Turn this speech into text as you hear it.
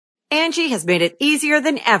Angie has made it easier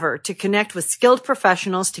than ever to connect with skilled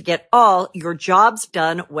professionals to get all your jobs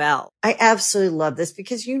done well. I absolutely love this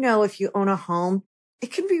because, if you own a home,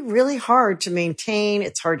 it can be really hard to maintain.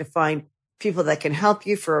 It's hard to find people that can help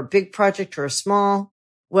you for a big project or a small.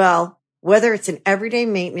 Well, whether it's in everyday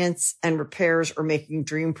maintenance and repairs or making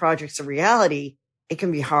dream projects a reality, it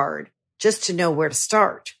can be hard just to know where to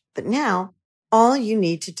start. But now, all you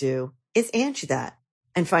need to do is Angie that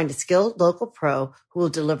and find a skilled local pro who will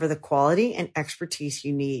deliver the quality and expertise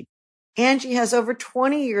you need. Angie has over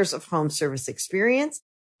 20 years of home service experience,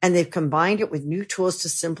 and they've combined it with new tools to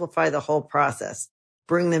simplify the whole process.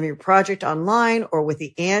 Bring them your project online or with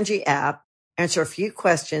the Angie app, answer a few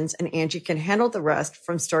questions, and Angie can handle the rest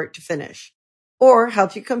from start to finish. Or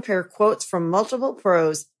help you compare quotes from multiple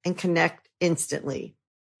pros and connect instantly,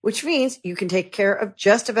 which means you can take care of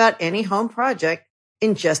just about any home project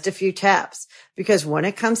in just a few taps. Because when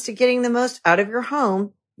it comes to getting the most out of your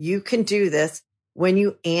home, you can do this when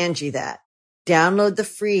you Angie that. Download the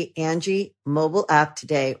free Angie mobile app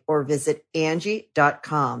today or visit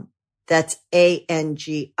Angie.com. That's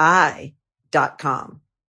ANGI.com.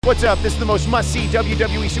 What's up? This is the most must-see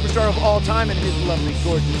WWE superstar of all time and his lovely,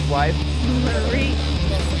 gorgeous wife, Marie.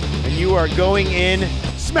 And you are going in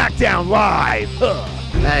Smackdown Live.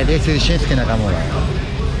 Hey, this is Shinsuke Nakamura.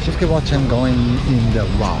 Shinsuke watching going in the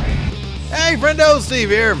Raw. Hey, friendo, Steve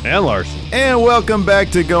here. And Larson. And welcome back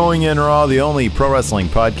to Going In Raw, the only pro wrestling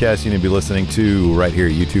podcast you need to be listening to right here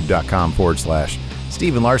at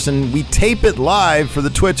youtube.com/Steven Larson. We tape it live for the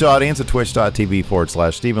Twitch audience at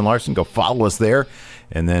twitch.tv/Steven Larson. Go follow us there.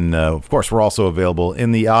 And then, of course, we're also available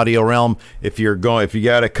in the audio realm. If you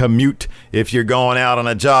got a commute, if you're going out on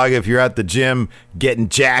a jog, if you're at the gym getting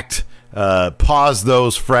jacked, pause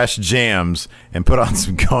those fresh jams and put on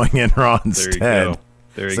some Going In Raw instead. There you go.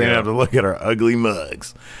 So you don't have to look at our ugly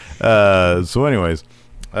mugs. So anyways,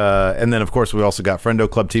 and then, of course, we also got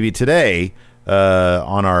Friendo Club TV today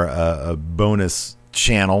on our bonus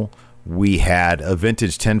channel. We had a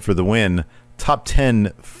Vintage 10 for the win. Top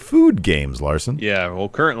 10 food games, Larson. Yeah, well,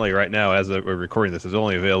 currently, right now, as we're recording this, is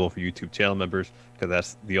only available for YouTube channel members because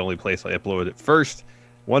that's the only place I upload it first.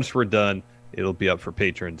 Once we're done, it'll be up for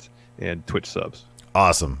patrons and Twitch subs.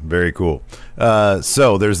 Awesome. Very cool.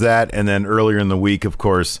 So there's that. And then earlier in the week, of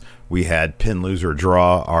course, we had Pin, Lose, or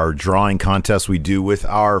Draw, our drawing contest we do with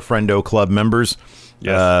our Friendo Club members.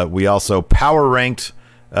 Yes. We also power ranked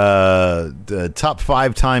the top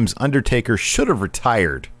 5 times Undertaker should have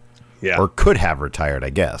retired. Yeah. Or could have retired, I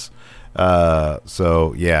guess.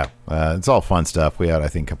 So, yeah, it's all fun stuff. We had, I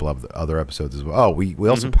think, a couple of other episodes as well. Oh, we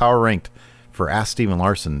also power ranked for Ask Steven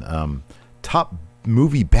Larson, top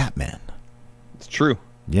movie Batman. It's true.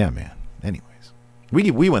 Yeah, man. Anyways,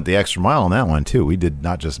 we went the extra mile on that one, too. We did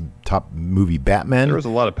not just top movie Batman. There was a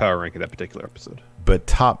lot of power rank in that particular episode. But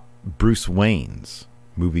top Bruce Wayne's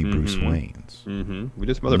movie Bruce Wayne's. Mm-hmm. We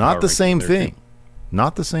did some other Not power the ranking same there, thing. too.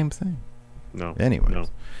 Not the same thing. No. Anyways. No.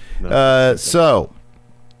 So,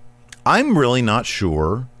 I'm really not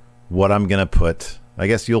sure what I'm going to put. I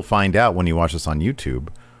guess you'll find out when you watch this on YouTube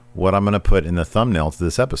what I'm going to put in the thumbnail to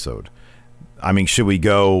this episode. I mean, should we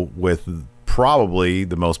go with probably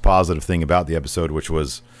the most positive thing about the episode, which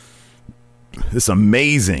was this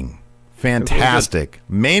amazing, fantastic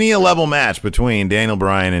Mania-level match between Daniel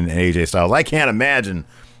Bryan and AJ Styles? I can't imagine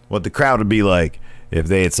what the crowd would be like if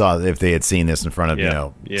they had seen this in front of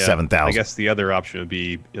 7,000. I guess the other option would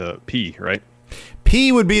be P, right?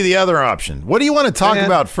 P would be the other option. What do you want to talk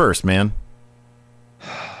about first, man?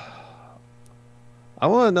 I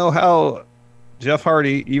want to know how Jeff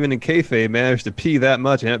Hardy, even in kayfabe, managed to pee that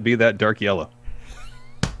much and it be that dark yellow.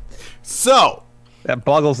 So that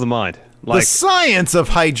boggles the mind. The science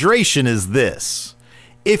of hydration is this: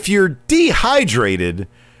 if you're dehydrated,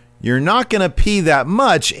 you're not going to pee that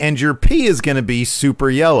much, and your pee is going to be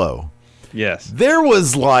super yellow. Yes. There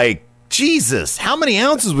was like, Jesus, how many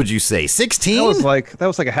ounces would you say? 16? That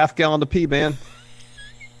was like a half gallon to pee, man.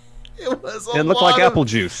 It was and it looked like apple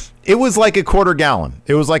juice. It was like a quarter gallon.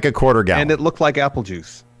 And it looked like apple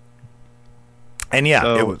juice. And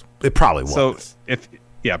yeah, it probably was. So it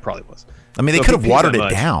probably was. I mean, they could have watered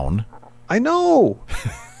it down. I know.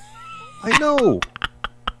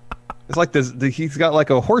 It's like he's got like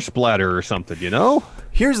a horse bladder or something, you know?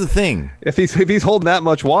 Here's the thing. If he's holding that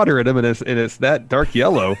much water in him and it's that dark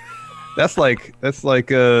yellow, that's like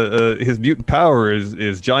his mutant power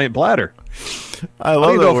is giant bladder. I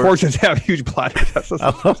love that horses have huge bladders.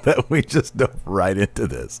 I love that we just dove right into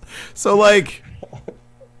this. So like,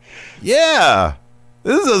 yeah,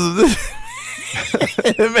 this doesn't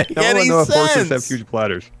make any sense. If horses have huge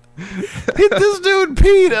bladders. This dude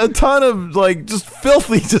peed a ton of like just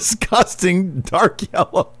filthy, disgusting dark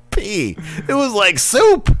yellow. pee. It was like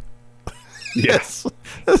soup. Yes.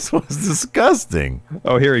 This was disgusting.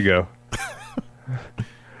 Oh, here we go.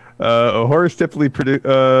 A horse typically produce.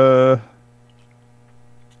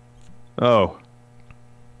 Oh.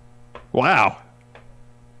 Wow.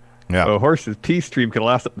 Yeah. A horse's pee stream can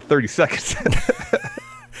last up to 30 seconds.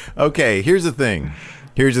 Okay, here's the thing.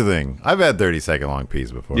 I've had 30-second long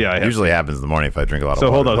pees before. Yeah, it usually happens in the morning if I drink a lot of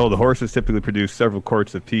water. So hold on. Horses typically produce several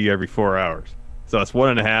quarts of pee every 4 hours. So that's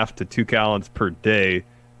 1.5 to 2 gallons per day.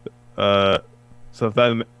 So if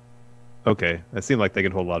that, okay, that seemed like they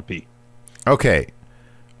can hold a lot of pee. Okay,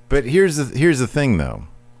 but here's the thing though.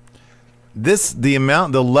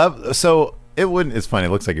 The level. So it wouldn't. It's funny. It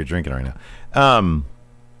looks like you're drinking right now.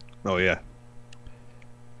 Oh yeah.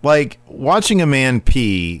 Like watching a man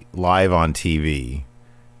pee live on TV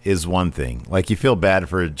is one thing. Like you feel bad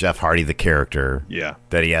for Jeff Hardy, the character. Yeah.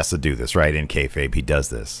 That he has to do this, right? In kayfabe, he does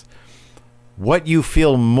this. What you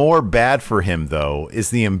feel more bad for him, though, is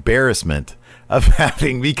the embarrassment of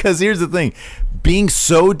having, because here's the thing, being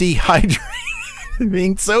so dehydrated,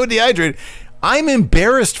 I'm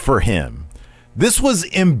embarrassed for him. This was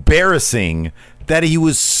embarrassing that he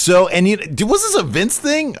was so, and was this a Vince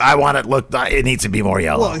thing? I want it, look, it needs to be more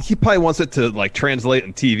yellow. Well, he probably wants it to like translate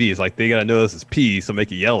on TV. It's like, they got to know this is pee, so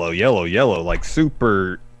make it yellow, like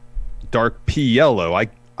super dark pea yellow. I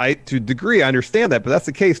to a degree I understand that, but that's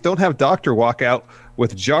the case. Don't have doctor walk out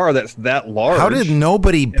with a jar that's that large. How did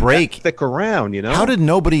nobody break thick around? You know, how did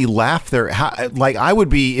nobody laugh there? Like I would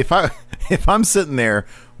be if I'm sitting there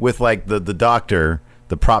with like the doctor,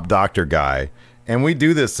 the prop doctor guy, and we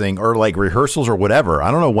do this thing or like rehearsals or whatever. I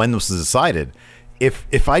don't know when this was decided.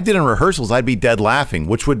 If I did in rehearsals, I'd be dead laughing,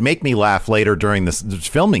 which would make me laugh later during this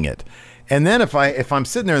filming it. And then if I'm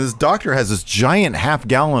sitting there, this doctor has this giant half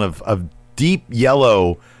gallon of deep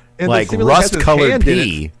yellow, and like rust-colored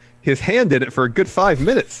pee. His hand did it for a good 5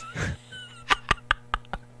 minutes.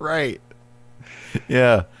 Right.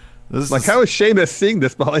 Yeah. How is Sheamus seeing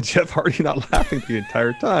this behind Jeff Hardy not laughing the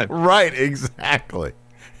entire time? Right. Exactly.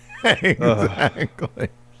 Exactly.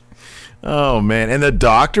 Oh, man. And the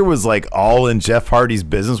doctor was like all in Jeff Hardy's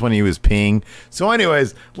business when he was peeing. So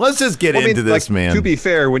anyways, let's just get into this, man. To be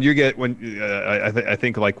fair, I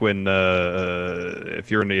think like when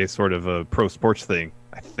if you're in a sort of a pro sports thing,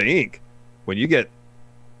 I think when you have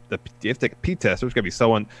to take a pee test, there's got to be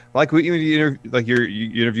someone like when you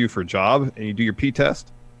interview for a job and you do your pee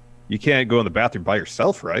test. You can't go in the bathroom by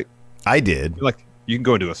yourself, right? I did. Like you can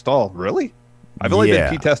go into a stall. Really? I've only been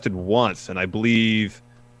pee tested once, and I believe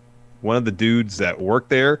one of the dudes that worked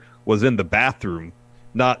there was in the bathroom,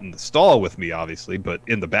 not in the stall with me, obviously, but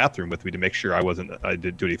in the bathroom with me to make sure I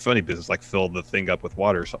didn't do any funny business, like fill the thing up with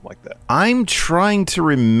water or something like that. I'm trying to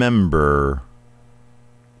remember.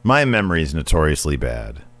 My memory is notoriously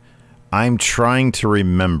bad. I'm trying to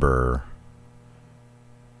remember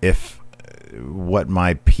what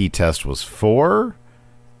my pee test was for,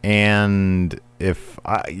 and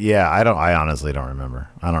I honestly don't remember.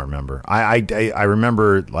 I don't remember. I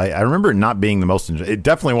remember it not being the most. It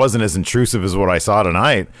definitely wasn't as intrusive as what I saw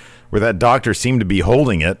tonight, where that doctor seemed to be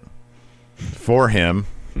holding it for him.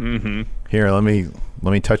 Mm-hmm. Here, let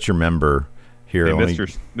me touch your member. Here, hey,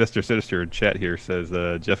 Mr. Sinister in chat here says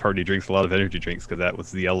Jeff Hardy drinks a lot of energy drinks because that was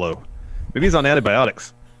the yellow. Maybe he's on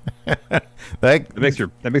antibiotics. that makes your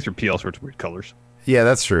pee all sorts of weird colors. Yeah,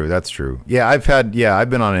 that's true. Yeah, I've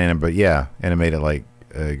been on animated like,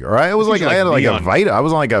 or I was like I had like I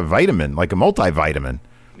was on like a vitamin, like a multivitamin.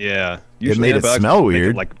 Yeah, it made it smell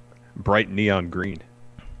weird, like bright neon green.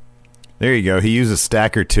 There you go. He used a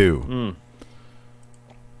stacker too. Mm.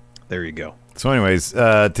 There you go. So, anyways,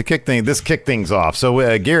 to kick things off.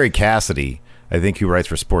 So, Gary Cassidy, I think, who writes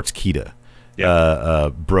for Sportskeeda,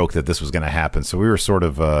 broke that this was going to happen. So we were sort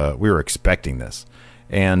of we were expecting this,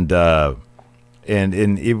 and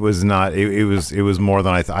it was not. It was more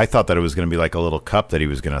than I thought that it was going to be like a little cup that he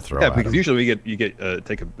was going to throw. Yeah, at because him. usually you get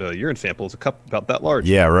take a urine sample. It's a cup about that large.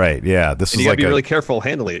 Yeah, right. Yeah, this is you got to like be really careful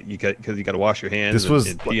handling it. Because you got to wash your hands. This was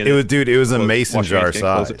it was a mason jar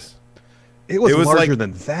size. It was larger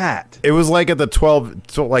than that. It was like at the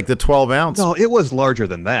 12 ounce. No, it was larger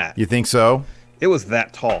than that. You think so? It was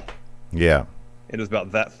that tall. Yeah. It was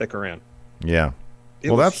about that thick around. Yeah.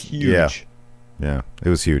 That's huge. Yeah. It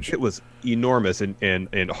was huge. It was enormous,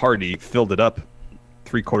 and Hardy filled it up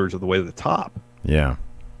 3/4 of the way to the top. Yeah.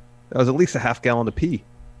 That was at least a half gallon of pee.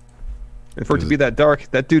 And for it to be that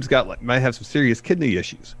dark, that dude's might have some serious kidney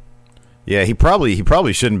issues. Yeah, he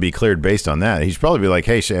probably shouldn't be cleared based on that. He should probably be like,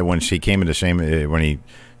 hey, when she came into Sheamus, when he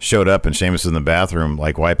showed up and Sheamus was in the bathroom,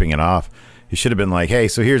 like wiping it off, He should have been like, hey,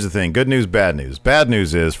 so here's the thing. Good news, bad news. Bad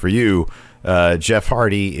news is for you, Jeff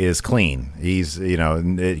Hardy is clean. He's,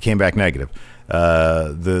 it came back negative.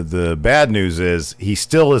 The bad news is he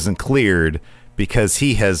still isn't cleared because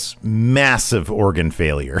he has massive organ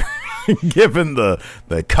failure, given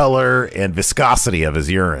the color and viscosity of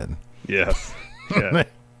his urine. Yes. Yeah.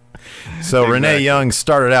 So exactly. Renee Young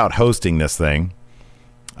started out hosting this thing.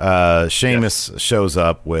 Sheamus shows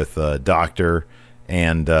up with a doctor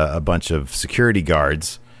and a bunch of security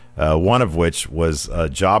guards, one of which was a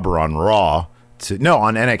jobber on Raw. On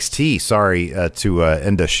NXT, to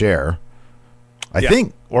Inda Share. I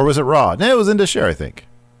think, or was it Raw? No, it was Inda Share, I think.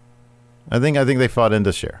 I think they fought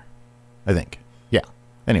Inda Share. I think. Yeah.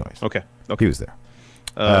 Anyways. Okay. He was there.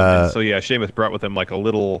 Sheamus brought with him like a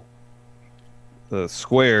little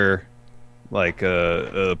square, like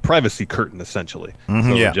a privacy curtain, essentially.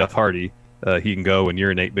 So Jeff Hardy, he can go and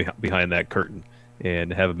urinate behind that curtain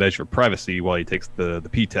and have a measure of privacy while he takes the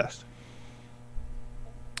pee test.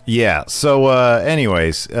 Yeah. So,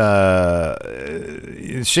 anyways,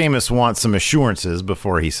 Sheamus wants some assurances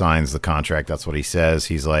before he signs the contract. That's what he says.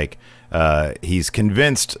 He's like, he's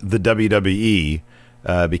convinced the WWE,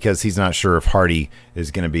 because he's not sure if Hardy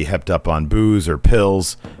is going to be hepped up on booze or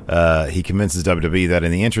pills. He convinces WWE that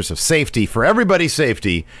in the interest of safety, for everybody's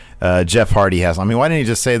safety, Jeff Hardy has. I mean, why didn't he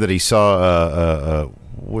just say that he saw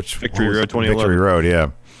Victory Road 2011? Victory Road,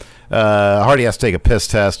 yeah. Hardy has to take a piss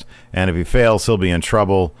test, and if he fails, he'll be in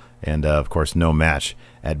trouble. And, of course, no match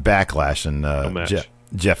at Backlash. And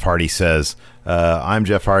Jeff Hardy says, I'm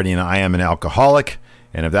Jeff Hardy, and I am an alcoholic.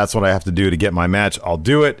 And if that's what I have to do to get my match, I'll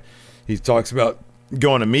do it. He talks about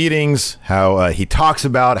going to meetings, how he talks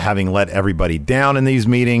about having let everybody down in these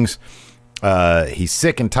meetings. He's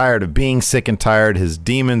sick and tired of being sick and tired. His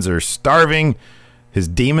demons are starving.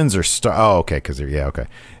 Okay.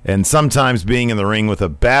 And sometimes being in the ring with a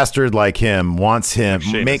bastard like him wants to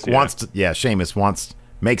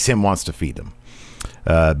feed him.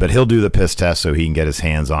 But he'll do the piss test so he can get his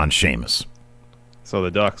hands on Sheamus. So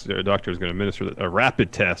the doctor is going to administer a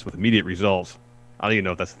rapid test with immediate results. I don't even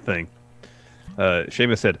know if that's the thing.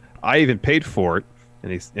 Sheamus said, I even paid for it.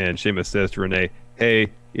 And Sheamus says to Renee, hey,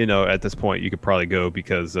 at this point you could probably go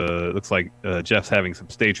because it looks like Jeff's having some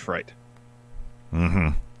stage fright.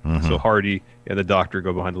 So Hardy and the doctor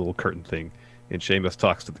go behind the little curtain thing, and Sheamus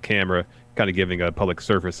talks to the camera, kind of giving a public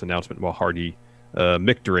service announcement while Hardy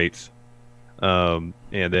micturates. And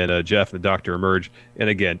then Jeff and the doctor emerge, and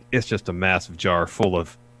again, it's just a massive jar full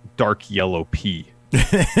of dark yellow pee.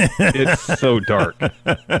 It's so dark.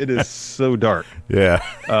 It is so dark. Yeah.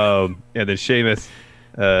 And then Sheamus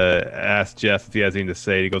asks Jeff if he has anything to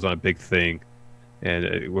say. He goes on a big thing,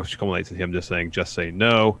 and which culminates in him just say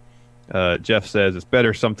no. Jeff says it's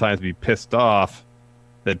better sometimes to be pissed off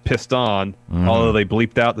than pissed on, although they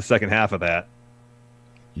bleeped out the second half of that.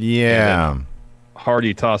 Yeah.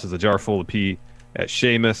 Hardy tosses a jar full of pee at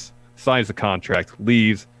Sheamus, signs the contract,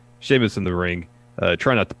 leaves. Sheamus in the ring,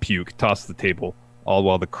 try not to puke, tosses the table, all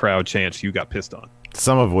while the crowd chants, you got pissed on.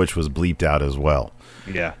 Some of which was bleeped out as well.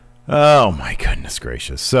 Yeah. Oh, my goodness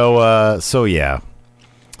gracious. So yeah.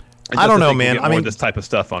 I don't know, man. I mean, this type of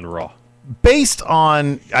stuff on Raw. Based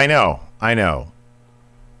on, I know.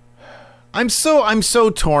 I'm so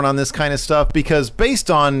torn on this kind of stuff because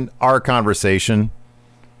based on our conversation,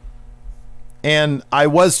 and I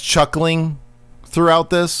was chuckling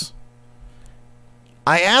throughout this,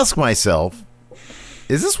 I ask myself,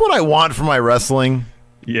 is this what I want for my wrestling?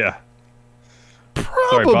 Yeah.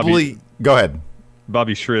 Probably. Sorry, Go ahead.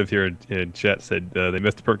 Bobby Shriv here in chat said they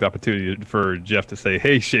missed the perfect opportunity for Jeff to say,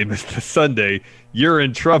 hey, Sheamus, this Sunday, you're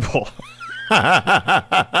in trouble. Hey,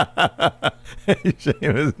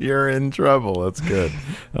 Sheamus, you're in trouble. That's good.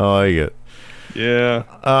 I like it. Yeah.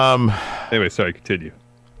 Anyway, sorry, continue.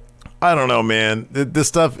 I don't know, man. This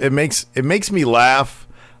stuff, it makes me laugh.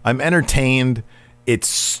 I'm entertained. It's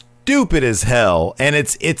stupid as hell, and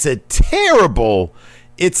it's a terrible...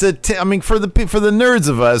 I mean, for the nerds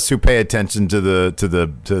of us who pay attention to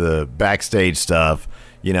the backstage stuff,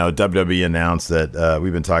 WWE announced that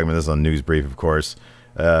we've been talking about this on News Brief, of course.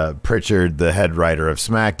 Pritchard, the head writer of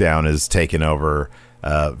Smackdown, is taken over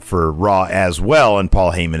for Raw as well, and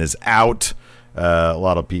Paul Heyman is out. A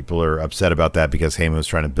lot of people are upset about that because Heyman was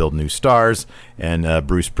trying to build new stars, and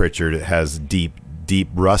Bruce Pritchard has deep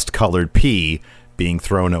rust-colored pee being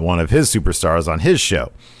thrown at one of his superstars on his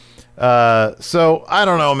show. So I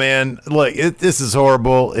don't know, man. Look, this is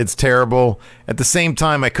horrible. It's terrible. At the same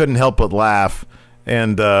time, I couldn't help but laugh,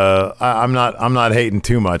 and I'm not hating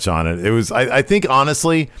too much on it. It was, I think,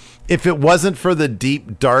 honestly, if it wasn't for the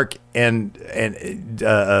deep, dark, and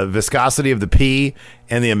viscosity of the pee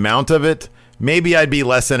and the amount of it, maybe I'd be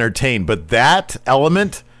less entertained. But that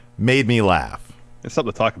element made me laugh. It's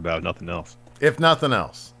something to talk about, nothing else. If nothing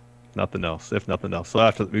else. Nothing else, if nothing else. So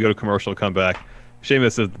after we go to commercial, come back.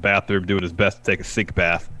 Sheamus is at the bathroom doing his best to take a sink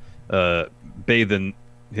bath, bathing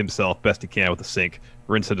himself best he can with a sink,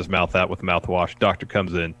 rinsing his mouth out with mouthwash. Doctor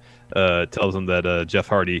comes in, tells him that Jeff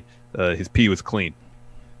Hardy, his pee was clean.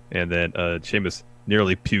 And then Sheamus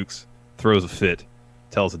nearly pukes, throws a fit,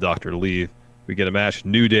 tells the doctor to leave. We get a match,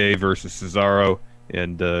 New Day versus Cesaro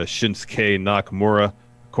and Shinsuke Nakamura,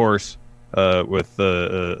 of course, with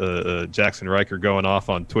Jackson Riker going off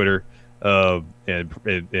on Twitter, and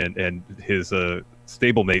his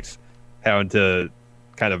stablemates having to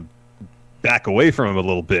kind of back away from him a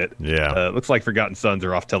little bit. Yeah. Looks like Forgotten Sons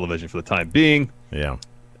are off television for the time being. Yeah.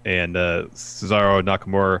 And Cesaro and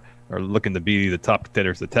Nakamura are looking to be the top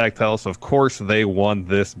contenders of the tag title, so of course they won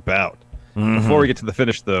this bout. Mm-hmm. Before we get to the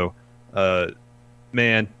finish, though,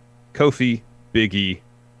 man, Kofi, Big E,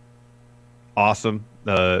 awesome.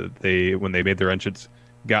 When they made their entrance,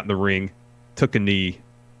 got in the ring, took a knee,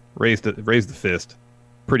 raised the fist.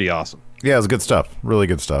 Pretty awesome. Yeah, it was good stuff. Really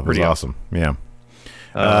good stuff. It was Pretty awesome. Yeah.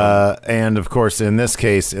 And of course, in this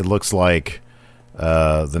case, it looks like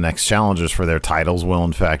the next challengers for their titles will,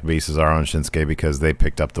 in fact, be Cesaro and Shinsuke because they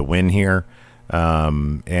picked up the win here.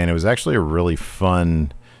 And it was actually a really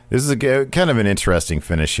fun. This is kind of an interesting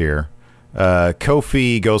finish here.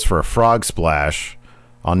 Kofi goes for a frog splash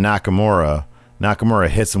on Nakamura. Nakamura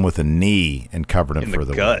hits him with a knee and covered him for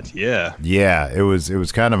the gut. win. Yeah. Yeah, it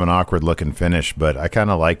was kind of an awkward looking finish, but I kind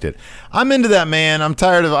of liked it. I'm into that, man. I'm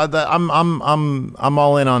tired of I'm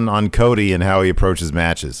all in on Cody and how he approaches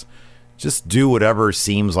matches. Just do whatever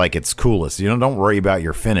seems like it's coolest. Don't worry about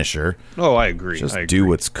your finisher. Oh, I agree. Just do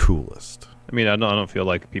what's coolest. I mean, I don't feel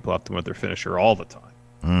like people have to win their finisher all the time.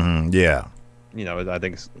 Mm-hmm. Yeah. I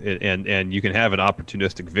think and you can have an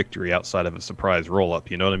opportunistic victory outside of a surprise roll-up.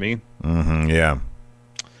 You know what I mean? Mm-hmm. Yeah.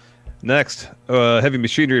 Next, Heavy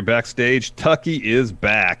Machinery backstage. Tucky is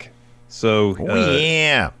back. So,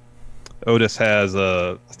 yeah. Otis has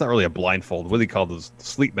it's not really a blindfold. What do they call those?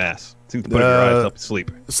 Sleep masks. Seems to put in your eyes to help you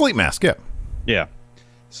sleep. Sleep mask, yeah. Yeah.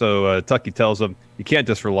 So Tucky tells him, you can't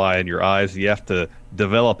just rely on your eyes. You have to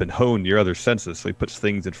develop and hone your other senses. So he puts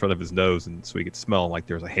things in front of his nose and so he can smell like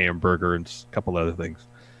there's a hamburger and a couple other things.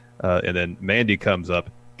 And then Mandy comes up,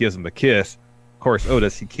 gives him a kiss. Of course,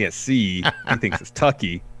 Otis, he can't see. He thinks it's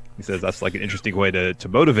Tucky. He says that's like an interesting way to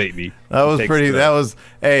motivate me. That was pretty. That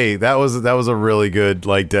was a really good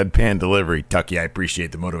deadpan delivery. Tucky, I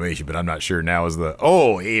appreciate the motivation, but I'm not sure now is the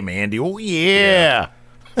hey Mandy, oh yeah.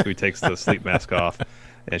 So he takes the sleep mask off,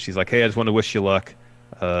 and she's like, hey, I just want to wish you luck,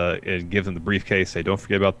 and gives him the briefcase. Say, don't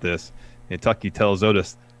forget about this. And Tucky tells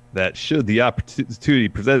Otis that should the opportunity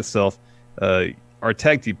present itself, our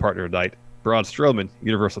tag team partner tonight, Braun Strowman,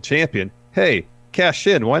 Universal Champion. Hey, cash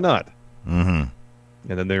in, why not? Mm-hmm.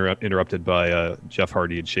 And then they're interrupted by Jeff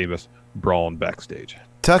Hardy and Sheamus brawling backstage.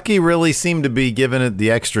 Tucky really seemed to be giving it the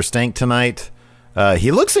extra stank tonight. He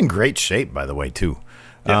looks in great shape, by the way, too.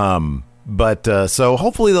 Yeah. So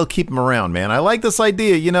hopefully they'll keep him around, man. I like this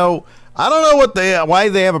idea. I don't know why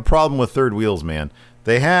they have a problem with third wheels, man.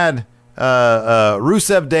 They had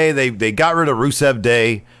Rusev Day. They got rid of Rusev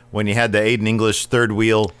Day when you had the Aiden English third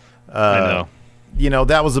wheel. I know.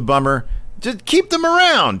 That was a bummer. Just keep them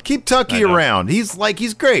around. Keep Tucky around. He's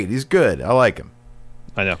great. He's good. I like him.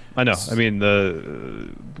 I know. I mean,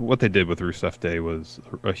 what they did with Rusev Day was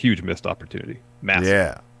a huge missed opportunity. Massive.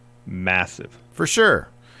 Yeah. Massive. For sure.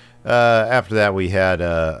 After that, we had,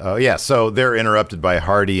 so they're interrupted by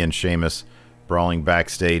Hardy and Sheamus brawling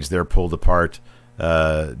backstage. They're pulled apart.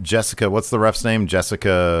 Jessica, what's the ref's name?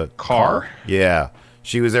 Jessica Carr. Yeah.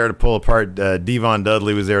 She was there to pull apart. Devon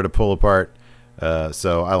Dudley was there to pull apart.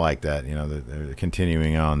 So I like that. They're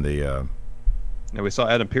continuing on the. And we saw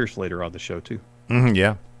Adam Pearce later on the show too. Mm-hmm,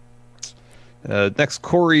 yeah. Next,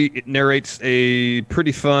 Corey narrates a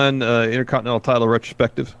pretty fun Intercontinental title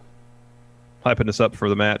retrospective, hyping us up for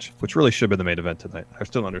the match, which really should have been the main event tonight. I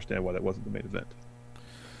still don't understand why that wasn't the main event.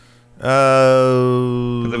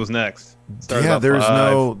 Because it was next. Yeah,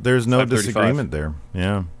 there's no disagreement there.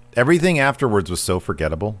 Yeah. Everything afterwards was so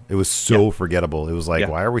forgettable. It was so forgettable. It was like,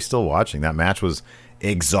 why are we still watching? That match was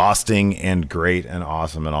exhausting and great and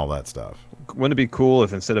awesome and all that stuff. Wouldn't it be cool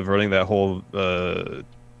if instead of running that whole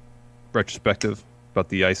retrospective about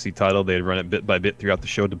the IC title, they'd run it bit by bit throughout the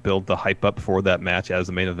show to build the hype up for that match as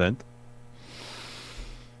the main event?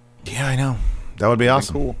 Yeah, I know. That would be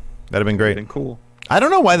awesome. Cool. That'd have been great. Been cool. I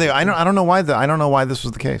don't know why I don't know why this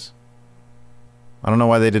was the case. I don't know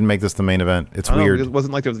why they didn't make this the main event. It's weird. It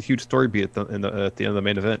wasn't like there was a huge story beat at the end of the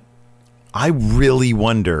main event. I really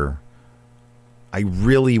wonder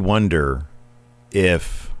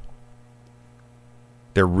if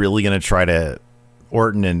they're really going to try to,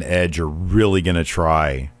 Orton and Edge are really going to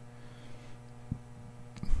try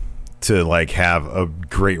to like have a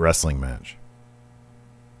great wrestling match.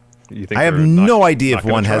 You think I have no idea if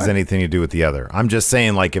one has anything to do with the other. I'm just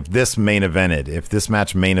saying, like, if this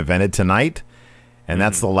match main evented tonight, and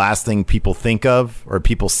that's the last thing people think of or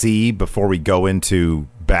people see before we go into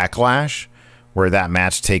Backlash, where that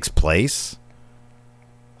match takes place.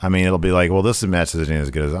 I mean, it'll be like, well, this match isn't as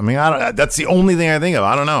good as. I mean, that's the only thing I think of.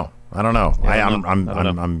 I don't know.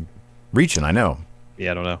 I'm reaching. I know.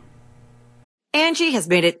 Yeah, I don't know. Angie has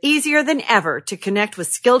made it easier than ever to connect with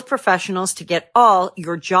skilled professionals to get all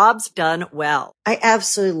your jobs done well. I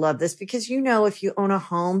absolutely love this because, you know, if you own a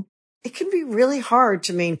home, it can be really hard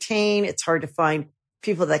to maintain. It's hard to find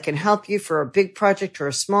people that can help you for a big project or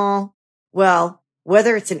a small. Well,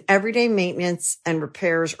 whether it's in everyday maintenance and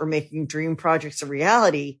repairs or making dream projects a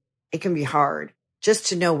reality, it can be hard just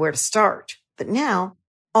to know where to start. But now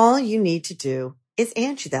all you need to do is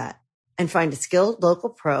Angie that and find a skilled local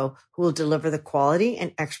pro who will deliver the quality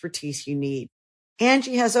and expertise you need.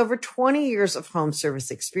 Angie has over 20 years of home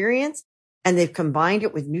service experience, and they've combined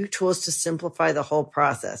it with new tools to simplify the whole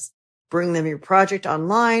process. Bring them your project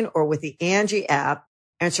online or with the Angie app,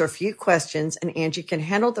 answer a few questions, and Angie can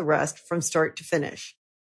handle the rest from start to finish.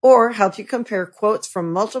 Or help you compare quotes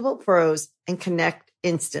from multiple pros and connect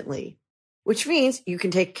instantly, which means you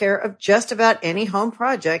can take care of just about any home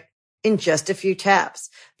project in just a few taps.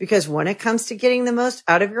 Because when it comes to getting the most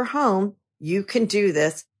out of your home, you can do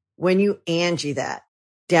this when you Angie that.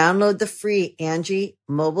 Download the free Angie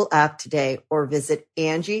mobile app today or visit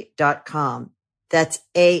Angie.com. That's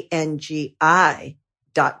ANGI.com.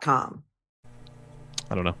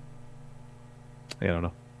 I don't know. Yeah, I don't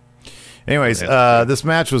know. Anyways, this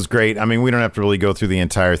match was great. I mean, we don't have to really go through the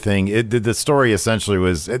entire thing. The story essentially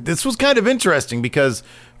was, this was kind of interesting because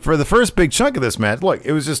for the first big chunk of this match, look,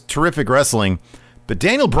 it was just terrific wrestling. But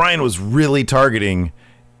Daniel Bryan was really targeting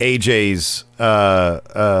AJ's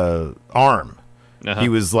arm. He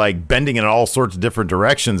was like bending in all sorts of different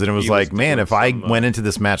directions. And it was like, man, if I went into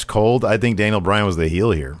this match cold, I think Daniel Bryan was the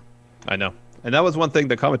heel here. I know. And that was one thing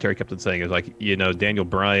the commentary kept on saying is like, you know, Daniel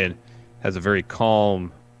Bryan has a very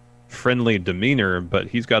calm, friendly demeanor, but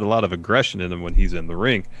he's got a lot of aggression in him when he's in the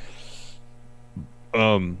ring.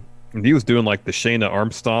 And he was doing like the Shayna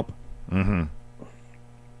arm stomp. Mm-hmm.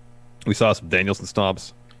 We saw some Danielson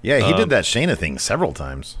stomps. Yeah, he did that Shayna thing several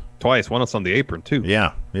times. Twice. One on the apron too.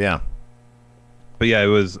 Yeah. But yeah, it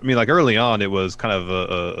was. I mean, like early on, it was kind of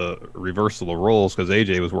a reversal of roles because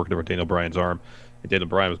AJ was working over Daniel Bryan's arm, and Daniel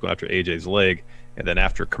Bryan was going after AJ's leg. And then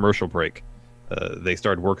after a commercial break, they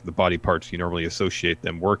started working the body parts you normally associate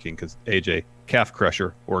them working because AJ calf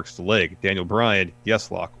crusher works the leg, Daniel Bryan yes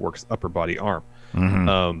lock works upper body arm.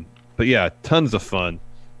 Mm-hmm. But yeah, tons of fun.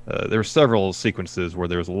 There were several sequences where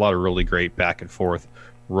there was a lot of really great back and forth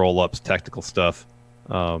roll ups, technical stuff.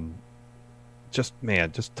 Just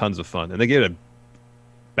tons of fun, and they gave it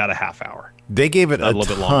about a half hour. They gave it a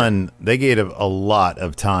ton. They gave it a lot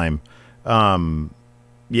of time.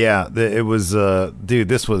 Yeah, it was. Dude,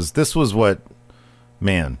 this was what.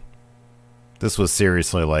 Man, this was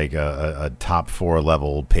seriously like a top 4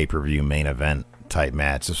 level pay-per-view main event type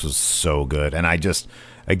match. This was so good. And I just,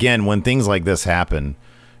 again, when things like this happen,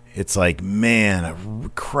 it's like, man, a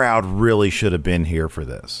crowd really should have been here for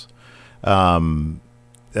this.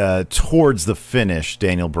 Towards the finish,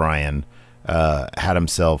 Daniel Bryan had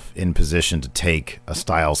himself in position to take a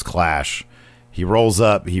Styles Clash. He rolls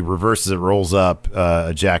up, he reverses it, rolls up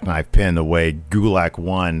a jackknife pin the way Gulak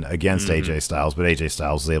won against AJ Styles, but AJ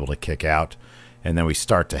Styles was able to kick out, and then we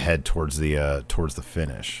start to head towards the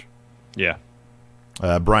finish. Yeah.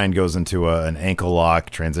 Bryan goes into an ankle lock,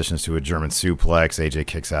 transitions to a German suplex. AJ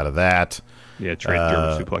kicks out of that. Yeah,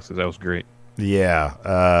 German suplexes. That was great.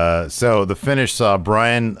 Yeah. So the finish saw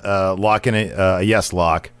Bryan locking a yes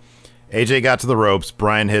lock. AJ got to the ropes.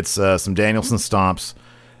 Bryan hits some Danielson stomps.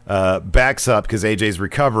 Backs up because AJ's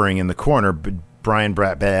recovering in the corner, but Bryan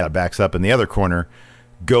backs up in the other corner,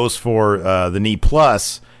 goes for the knee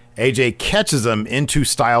plus. AJ catches him into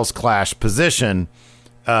Styles Clash position,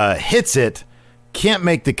 hits it, can't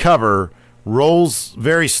make the cover, rolls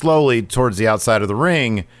very slowly towards the outside of the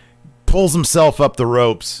ring, pulls himself up the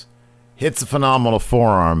ropes, hits a phenomenal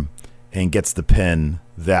forearm, and gets the pin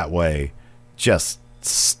that way. Just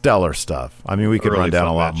stellar stuff. I mean, we could run down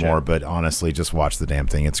a lot more, but honestly, just watch the damn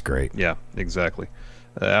thing. It's great. Yeah, exactly.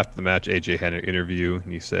 After the match, AJ had an interview,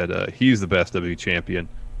 and he said he's the best WWE champion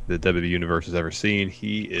the WWE Universe has ever seen.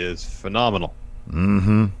 He is phenomenal.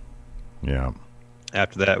 Mm-hmm. Yeah.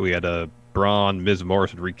 After that, we had a Braun, Miz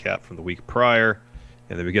Morrison recap from the week prior,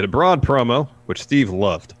 And then we get a Braun promo, which Steve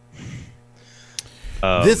loved.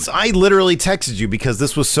 I literally texted you because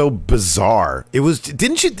this was so bizarre. It was,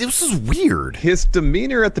 didn't you? This was weird. His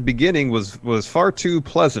demeanor at the beginning was far too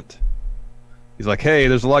pleasant. He's like, hey,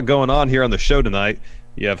 there's a lot going on here on the show tonight.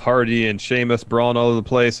 You have Hardy and Sheamus brawling all over the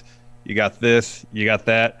place. You got this, you got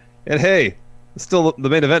that. And hey, still the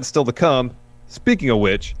main event's still to come. Speaking of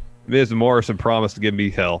which, Miz and Morrison promised to give me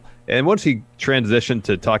hell. And once he transitioned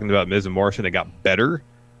to talking about Miz and Morrison, it got better.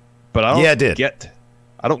 But I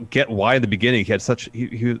don't get why in the beginning he had such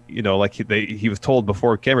he was told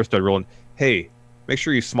before camera started rolling, hey, make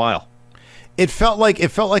sure you smile. It felt like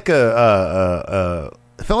an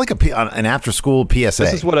after school PSA.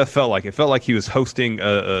 This is what it felt like. It felt like he was hosting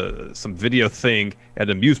some video thing at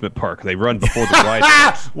an amusement park. They run before the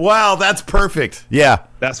ride. Wow, that's perfect. Yeah,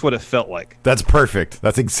 that's what it felt like. That's perfect.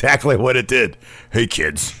 That's exactly what it did. Hey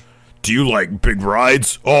kids, do you like big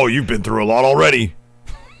rides? Oh, you've been through a lot already.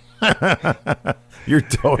 You're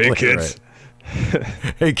totally right.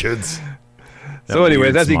 Hey kids. So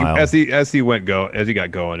anyways, as he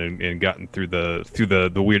got going and gotten through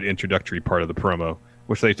the weird introductory part of the promo,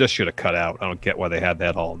 which they just should have cut out. I don't get why they had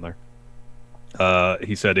that all in there.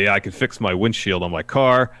 He said, yeah, I can fix my windshield on my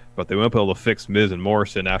car, but they won't be able to fix Miz and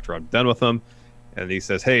Morrison after I'm done with them. And he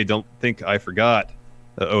says, hey, don't think I forgot,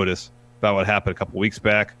 Otis, about what happened a couple weeks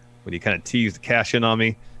back when you kind of teased the cash in on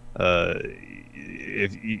me.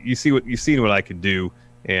 If you've seen what I can do,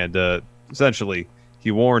 and essentially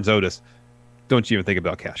he warns Otis, don't you even think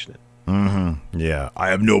about cashing in. Mm-hmm. Yeah, I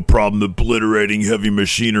have no problem obliterating heavy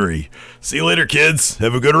machinery. See you later, kids.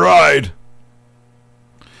 Have a good ride.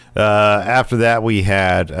 After that, we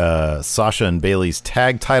had Sasha and Bayley's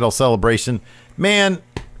tag title celebration. Man,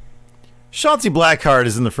 Shotzi Blackheart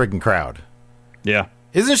is in the freaking crowd. Yeah.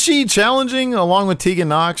 Isn't she challenging along with Tegan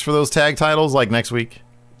Nox for those tag titles like next week?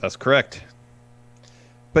 That's correct.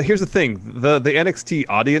 But here's the thing. The NXT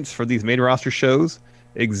audience for these main roster shows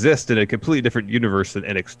exist in a completely different universe than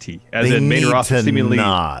NXT. As they in main roster seemingly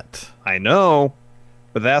not. I know,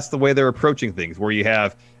 but that's the way they're approaching things, where you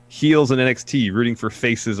have heels in NXT rooting for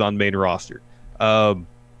faces on main roster. I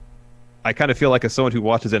kind of feel like as someone who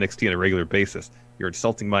watches NXT on a regular basis, you're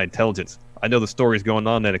insulting my intelligence. I know the stories going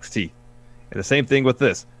on in NXT. And the same thing with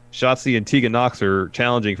this. Shotzi and Tegan Nox are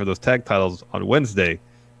challenging for those tag titles on Wednesday.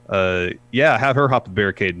 Have her hop the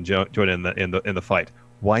barricade and join in the fight.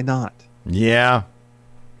 Why not? Yeah.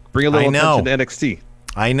 Bring a little attention to NXT.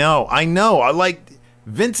 I know. I like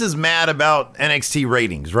Vince is mad about NXT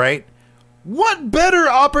ratings, right? What better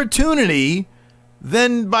opportunity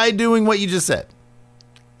than by doing what you just said?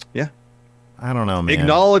 Yeah. I don't know, man.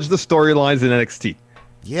 Acknowledge the storylines in NXT.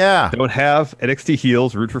 Yeah. Don't have NXT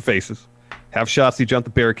heels root for faces. Have Shotzi jump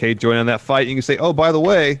the barricade, join on that fight. You can say, oh, by the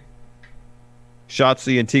way,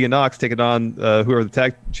 Shotzi and Tegan Nox taking on whoever the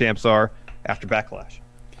tag champs are after Backlash.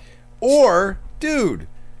 Or, dude,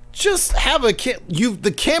 just have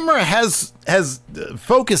the camera has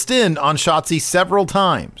focused in on Shotzi several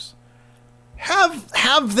times.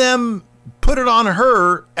 Have them put it on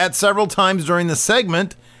her at several times during the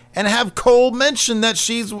segment, and have Cole mention that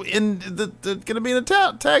she's in going to be in a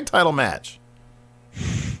tag title match.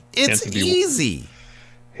 It's easy.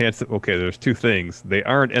 Okay, there's two things. They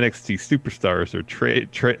aren't NXT superstars. They're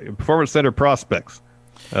Performance Center prospects.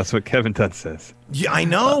 That's what Kevin Dunn says. Yeah, I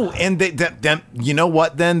know. And you know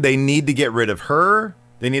what, then? They need to get rid of her.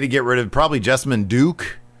 They need to get rid of probably Jessamine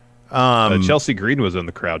Duke. Chelsea Green was in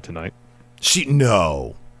the crowd tonight.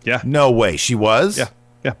 No. Yeah. No way. She was? Yeah.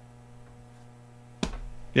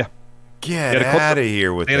 Get out of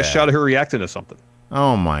here with that. They had a shot of her reacting to something.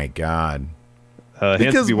 Oh, my God.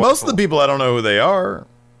 Because most of the people, I don't know who they are.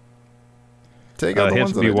 Take out the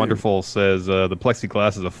ones that Be Wonderful says the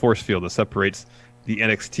plexiglass is a force field that separates the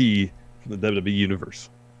NXT from the WWE universe.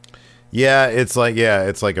 Yeah, it's like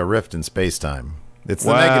a rift in space-time. It's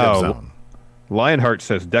the negative zone. Lionheart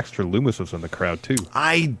says Dexter Lumis was in the crowd too.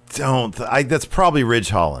 That's probably Ridge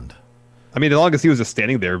Holland. I mean, as long as he was just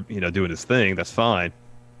standing there, doing his thing, that's fine.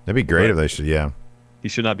 That'd be great if they should. Yeah, he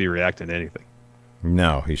should not be reacting to anything.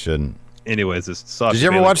 No, he shouldn't. Anyways, this Sasha. Did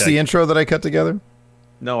you ever watch the intro that I cut together?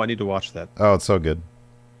 No, I need to watch that. Oh, it's so good.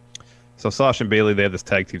 So Sasha and Bayley, they have this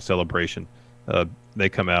tag team celebration. They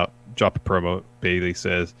come out, drop a promo. Bayley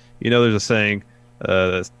says, there's a saying,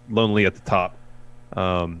 lonely at the top.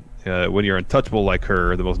 When you're untouchable like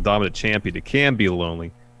her, the most dominant champion, it can be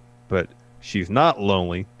lonely. But she's not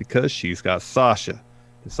lonely because she's got Sasha.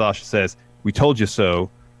 And Sasha says, we told you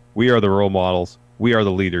so. We are the role models. We are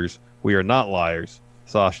the leaders. We are not liars.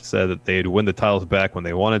 Sasha said that they'd win the titles back when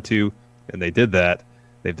they wanted to, and they did that.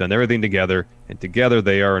 They've done everything together, and together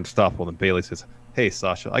they are unstoppable. And Bayley says, hey,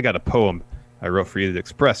 Sasha, I got a poem I wrote for you to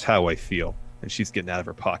express how I feel. And she's getting out of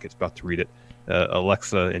her pockets, about to read it.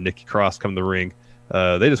 Alexa and Nikki Cross come to the ring.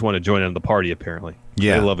 They just want to join in the party, apparently.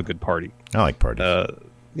 Yeah. They love a good party. I like parties.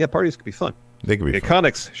 Yeah, parties could be fun. They could be The fun.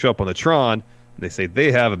 Iconics show up on the Tron, and they say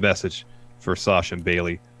they have a message for Sasha and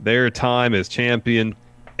Bailey. Their time as champion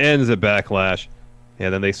ends at Backlash.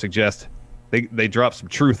 And then they suggest they drop some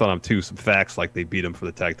truth on them, too, some facts, like they beat them for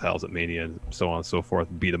the tag titles at Mania and so on and so forth,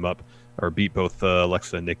 and beat them up, or beat both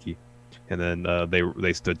Alexa and Nikki. And then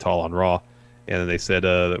they stood tall on Raw. And then they said,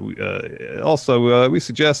 also, we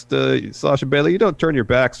suggest, Sasha and Bailey, you don't turn your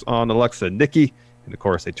backs on Alexa and Nikki. And, of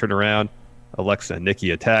course, they turn around. Alexa and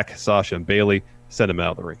Nikki attack Sasha and Bailey, send them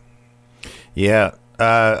out of the ring. Yeah.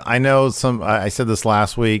 I know I said this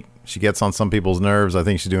last week. She gets on some people's nerves. I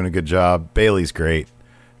think she's doing a good job. Bailey's great.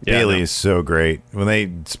 Yeah, Bailey is so great. When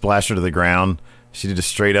they splashed her to the ground, she did a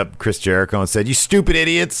straight up Chris Jericho and said, "You stupid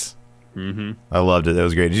idiots." Mm-hmm. I loved it. That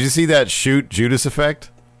was great. Did you see that shoot Judas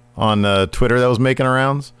effect on Twitter that was making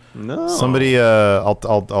rounds? No. Somebody,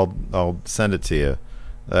 I'll send it to you.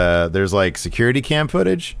 There's like security cam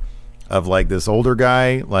footage of like this older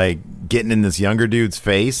guy like getting in this younger dude's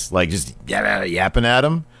face, like just yapping at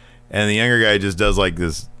him, and the younger guy just does like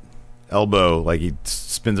this elbow, like he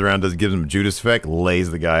spins around, gives him a Judas effect,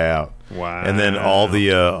 lays the guy out. Wow. And then all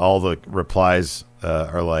the replies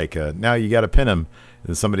are like, now you got to pin him.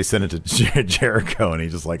 And somebody sent it to Jericho, and he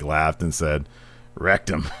just like laughed and said, "Wrecked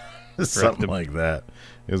him," something like that.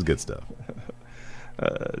 It was good stuff.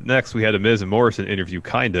 Next, we had a Miz and Morrison interview,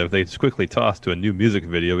 kind of. They just quickly tossed to a new music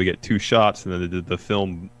video. We get 2 shots, and then they did the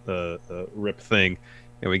film rip thing,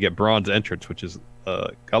 and we get Braun's entrance, which is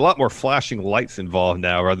got a lot more flashing lights involved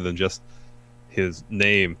now, rather than just his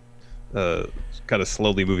name kind of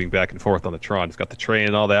slowly moving back and forth on the Tron. It's got the train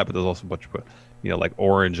and all that, but there's also a bunch of like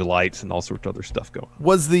orange lights and all sorts of other stuff going on. It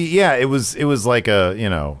was like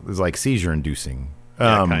it was like seizure inducing.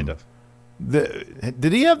 Yeah, kind of.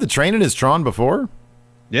 Did he have the train in his Tron before?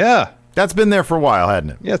 Yeah. That's been there for a while, hadn't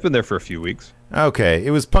it? Yeah, it's been there for a few weeks. Okay,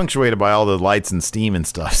 it was punctuated by all the lights and steam and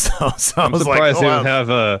stuff. So I'm I was surprised like, they don't have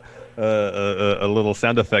a little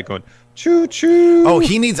sound effect going, choo choo. Oh,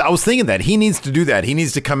 I was thinking that. He needs to do that. He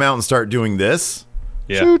needs to come out and start doing this.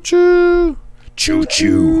 Yeah. Choo choo. Choo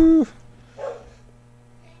choo.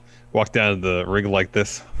 Walk down the ring like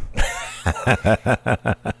this.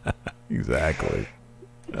 Exactly.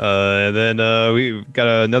 And then we got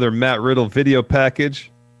another Matt Riddle video package.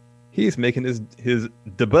 He's making his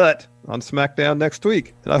debut on SmackDown next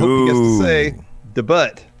week. And I hope he gets to say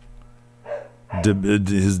debut.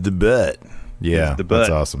 His debut. Yeah, that's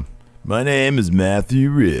awesome. My name is Matthew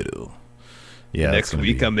Riddle. Yeah. Next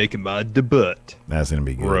week I'm making my debut. That's going to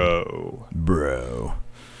be good. Bro.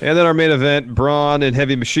 And then our main event, Braun and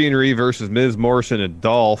Heavy Machinery versus Miz, Morrison, and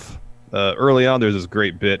Dolph. Early on, there's this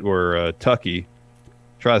great bit where Tucky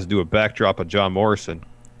tries to do a backdrop of John Morrison.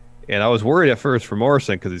 And I was worried at first for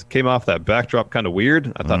Morrison because he came off that backdrop kind of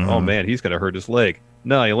weird. I thought, oh, man, he's going to hurt his leg.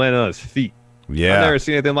 No, he landed on his feet. Yeah. I've never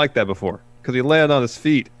seen anything like that before because he landed on his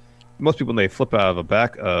feet. Most people, when they flip out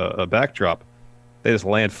of a backdrop, they just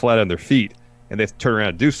land flat on their feet and they turn around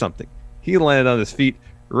and do something. He landed on his feet,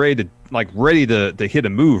 ready to hit a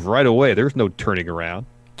move right away. There's no turning around.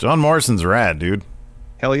 John Morrison's rad, dude.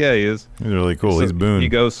 Hell yeah, he is. He's really cool. So he's Boone. He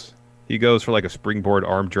goes for like a springboard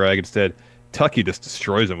arm drag instead. Tucky just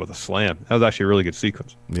destroys him with a slam. That was actually a really good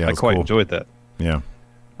sequence. Yeah, I quite enjoyed that. Yeah.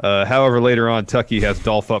 However, later on, Tucky has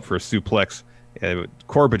Dolph up for a suplex, and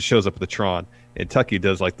Corbin shows up at the Tron, and Tucky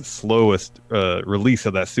does like the slowest release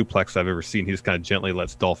of that suplex I've ever seen. He just kind of gently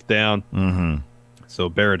lets Dolph down. Mm-hmm. So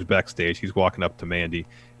Baron's backstage. He's walking up to Mandy,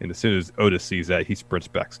 and as soon as Otis sees that, he sprints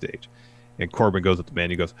backstage. And Corbin goes up to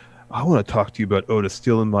Mandy and goes, I want to talk to you about Otis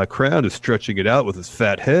stealing my crown and stretching it out with his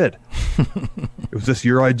fat head. Was this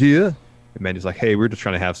your idea? And Mandy's like, hey, we're just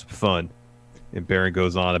trying to have some fun. And Baron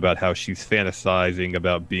goes on about how she's fantasizing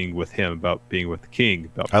about being with him, about being with the king.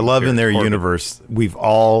 I love in their universe, we've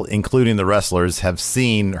all, including the wrestlers, have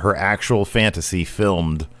seen her actual fantasy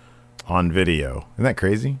filmed on video. Isn't that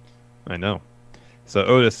crazy? I know. So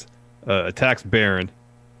Otis attacks Baron,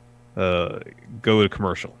 go to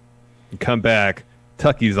commercial, and come back.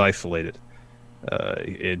 Tucky's isolated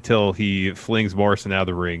until he flings Morrison out of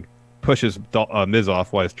the ring, pushes Miz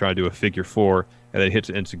off while he's trying to do a figure 4, and then hits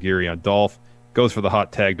an enziguri on Dolph. Goes for the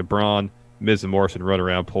hot tag to Braun. Miz and Morrison run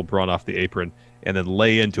around, pull Braun off the apron, and then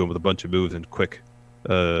lay into him with a bunch of moves in quick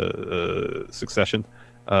succession.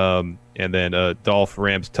 And then Dolph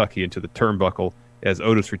rams Tucky into the turnbuckle as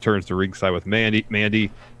Otis returns to ringside with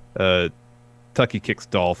Mandy. Tucky kicks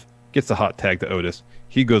Dolph, gets a hot tag to Otis.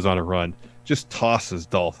 He goes on a run, just tosses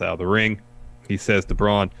Dolph out of the ring. He says to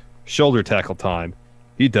Braun, shoulder tackle time.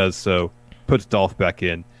 He does so, puts Dolph back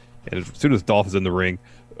in, and as soon as Dolph is in the ring,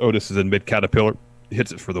 Otis is in mid-caterpillar,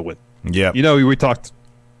 hits it for the win. Yeah. You know, we talked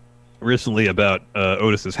recently about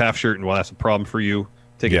Otis's half shirt and why that's a problem for you,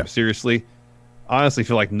 taking him seriously. I honestly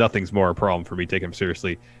feel like nothing's more a problem for me taking him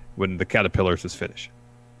seriously when the caterpillar is his finish.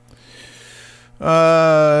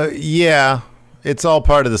 Yeah. It's all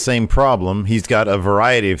part of the same problem. He's got a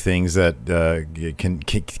variety of things that can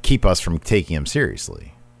keep us from taking him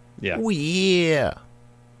seriously. Yeah. Oh, yeah.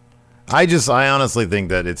 I honestly think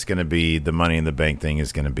that it's going to be the Money in the Bank thing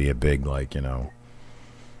is going to be a big, like, you know,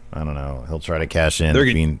 I don't know. He'll try to cash in. The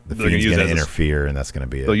Fiend's going to interfere, and that's going to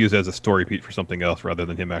be it. They'll use it as a story beat for something else rather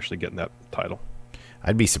than him actually getting that title.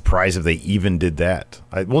 I'd be surprised if they even did that.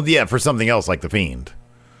 For something else like the Fiend.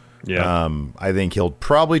 Yeah. I think he'll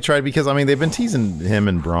probably try because, I mean, they've been teasing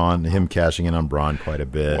him cashing in on Braun quite a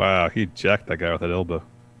bit. Wow, he jacked that guy with that elbow.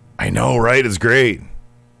 I know, right? It's great.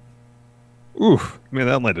 Oof. Man,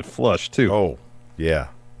 that landed flush, too. Oh, yeah.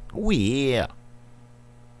 Oh, yeah.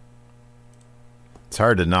 It's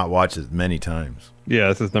hard to not watch it many times. Yeah,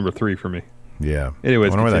 this is number 3 for me. Yeah.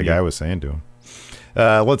 Anyways, I wonder what that guy was saying to him.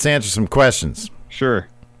 Let's answer some questions. Sure.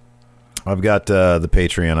 I've got the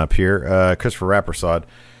Patreon up here. Christopher Rappersod.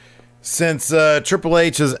 Since Triple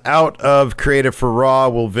H is out of creative for Raw,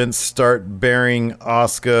 will Vince start bearing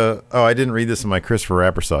Asuka? Oh, I didn't read this in my Christopher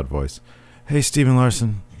Rappersod voice. Hey, Steven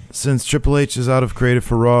Larson. Since Triple H is out of creative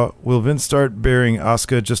for Raw, will Vince start bearing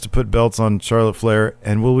Asuka just to put belts on Charlotte Flair?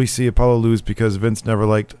 And will we see Apollo lose because Vince never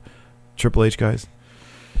liked Triple H guys?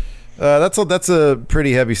 That's a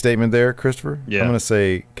pretty heavy statement there, Christopher. Yeah. I'm going to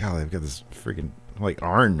say, golly, I've got this freaking, like,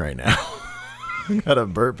 Arn right now. I got a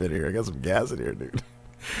burp in here. I got some gas in here, dude.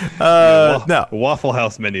 No Waffle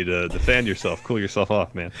House menu to fan yourself, cool yourself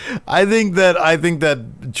off, man. I think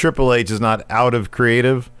that Triple H is not out of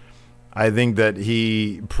creative. I think that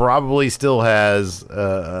he probably still has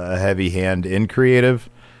a heavy hand in creative.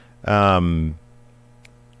 I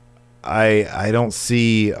don't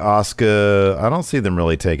see Asuka. I don't see them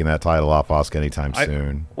really taking that title off Asuka anytime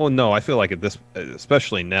soon. Well, no, I feel like at this,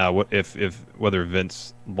 especially now, if whether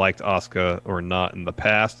Vince liked Asuka or not in the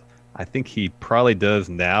past, I think he probably does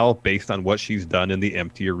now, based on what she's done in the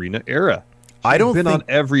empty arena era. She's been on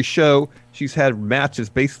every show. She's had matches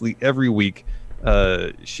basically every week.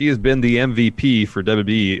 She has been the MVP for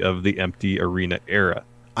WWE of the empty arena era.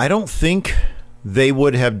 I don't think they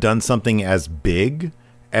would have done something as big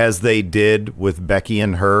as they did with Becky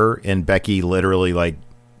and her, and Becky literally like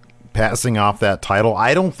passing off that title.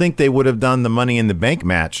 I don't think they would have done the Money in the Bank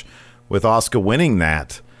match with Asuka winning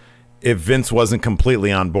that if Vince wasn't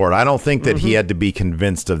completely on board. I don't think that he had to be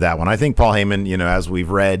convinced of that one. I think Paul Heyman, as we've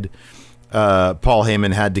read, Paul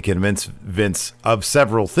Heyman had to convince Vince of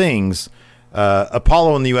several things.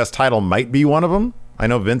 Apollo in the U.S. title might be one of them. I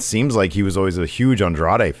know Vince seems like he was always a huge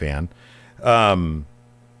Andrade fan. Oh,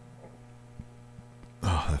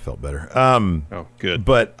 that felt better. Oh, good.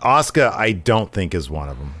 But Asuka, I don't think is one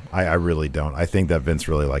of them. I really don't. I think that Vince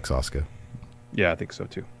really likes Asuka. Yeah, I think so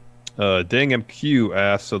too. Dang MQ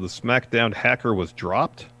asks, so the SmackDown hacker was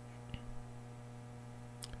dropped?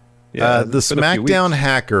 Yeah, the SmackDown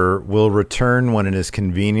hacker will return when it is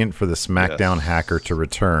convenient for the SmackDown hacker to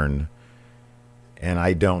return. And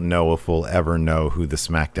I don't know if we'll ever know who the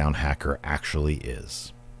SmackDown hacker actually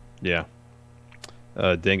is. Yeah.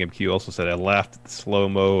 Dang MQ also said, I laughed at the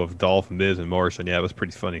slow-mo of Dolph, Miz, and Morrison. Yeah, it was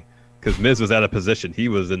pretty funny. Because Miz was out of position. He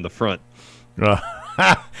was in the front. Damn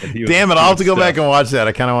it, I'll have to go back and watch that.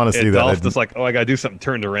 I kind of want to see that. Dolph's just like, I got to do something,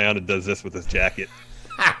 turned around and does this with his jacket.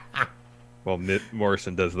 Well,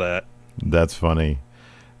 Morrison does that. That's funny.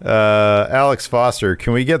 Alex Foster,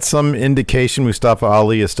 can we get some indication Mustafa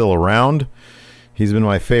Ali is still around? He's been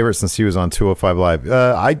my favorite since he was on 205 Live.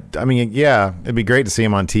 I mean, yeah, it'd be great to see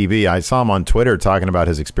him on TV. I saw him on Twitter talking about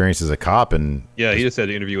his experience as a cop. And yeah, he just had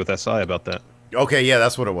an interview with SI about that. Okay, yeah,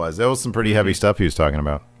 that's what it was. That was some pretty heavy stuff he was talking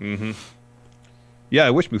about. Mm-hmm. Yeah,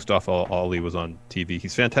 I wish Mustafa Ali was on TV.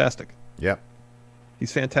 He's fantastic. Yep.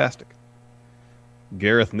 He's fantastic.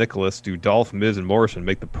 Gareth Nicholas, do Dolph, Miz, and Morrison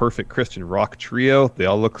make the perfect Christian rock trio? They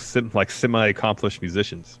all look like semi-accomplished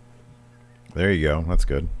musicians. There you go. That's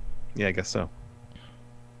good. Yeah, I guess so.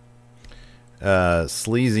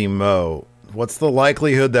 Sleazy Mo, what's the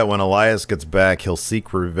likelihood that when Elias gets back, he'll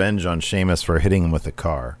seek revenge on Sheamus for hitting him with a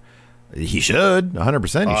car? He should. 100%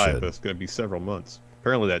 he should. But it's going to be several months.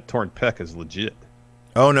 Apparently that torn pec is legit.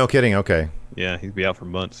 Oh, no kidding. Okay. Yeah, he'd be out for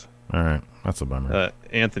months. All right. That's a bummer.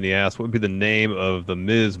 Anthony asks, what would be the name of the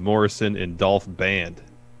Miz, Morrison, and Dolph band?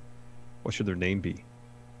 What should their name be?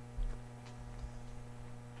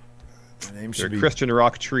 They're a Christian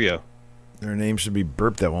rock trio. Their name should be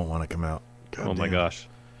Burp That Won't Want to Come Out. God oh, damn. my gosh.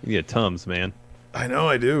 You get Tums, man. I know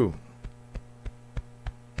I do.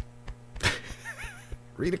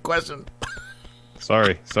 Read a question.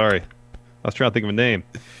 Sorry. I was trying to think of a name.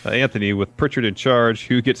 Anthony, with Pritchard in charge,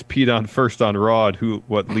 who gets peed on first on Raw? And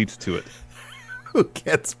what leads to it? Who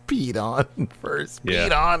gets peed on first? Yeah.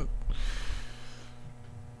 Peed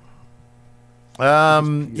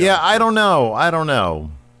on. Yeah, I don't know. I don't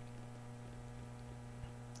know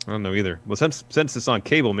either. Well, since it's on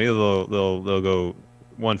cable, maybe they'll go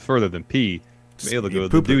one further than pee. Maybe they'll go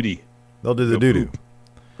the duty. They'll do the doo-doo.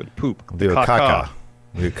 Go to poop. They'll do a caca.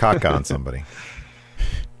 They'll do caca on somebody.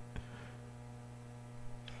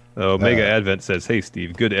 Omega Advent says, "Hey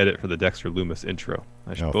Steve, good edit for the Dexter Loomis intro.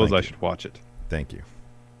 I suppose I should watch it." Thank you.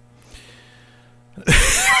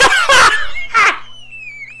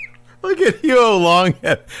 Look at Hugo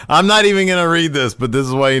Longhead. I'm not even going to read this, but this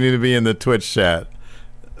is why you need to be in the Twitch chat.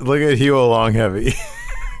 Look at Hugo Longheavy.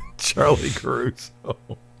 Charlie Caruso.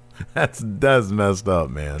 That's messed up,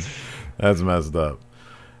 man. That's messed up.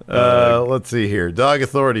 Let's see here. Dog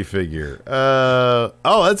Authority figure.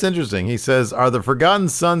 That's interesting. He says, are the Forgotten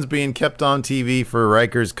Sons being kept on TV for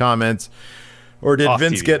Riker's comments, or did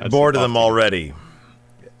Vince get bored of them already?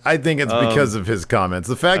 I think it's because of his comments.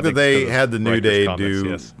 The fact that they had the New Day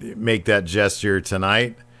make that gesture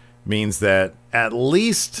tonight means that at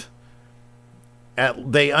least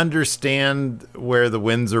they understand where the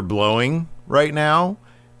winds are blowing right now,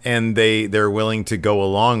 and they're willing to go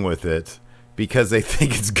along with it because they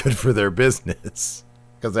think it's good for their business,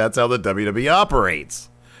 because that's how the WWE operates.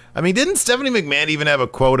 I mean, didn't Stephanie McMahon even have a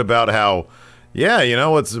quote about how, yeah,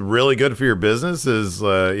 what's really good for your business is,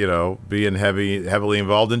 being heavily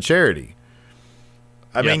involved in charity.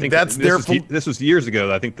 I mean, that's this was years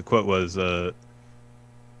ago. I think the quote was,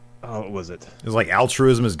 what was it? It was like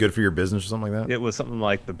altruism is good for your business or something like that. It was something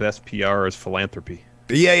like the best PR is philanthropy.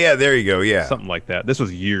 Yeah, there you go. Yeah, something like that. This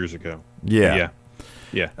was years ago. Yeah.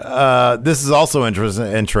 This is also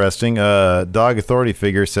interesting. Dog Authority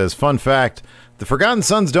figure says, fun fact: the Forgotten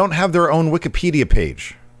Sons don't have their own Wikipedia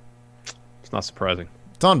page. It's not surprising.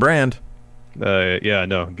 It's on brand. Yeah,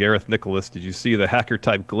 no. Gareth Nicholas, did you see the hacker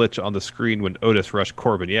type glitch on the screen when Otis rushed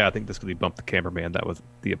Corbin? Yeah, I think this because he bumped the cameraman. That was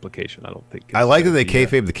the implication. I don't think. I like that they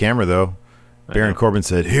kayfabe the camera though. Baron Corbin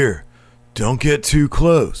said, "Here, don't get too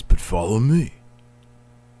close, but follow me."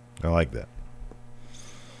 I like that.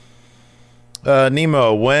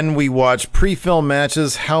 Nemo, when we watch pre-film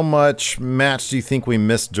matches, how much match do you think we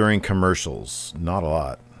missed during commercials? Not a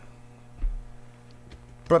lot.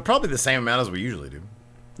 But probably the same amount as we usually do.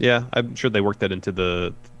 Yeah, I'm sure they worked that into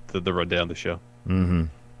the rundown of the show. Mm-hmm.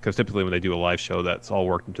 Because typically when they do a live show, that's all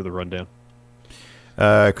worked into the rundown.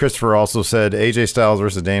 Christopher also said, AJ Styles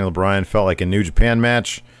versus Daniel Bryan felt like a New Japan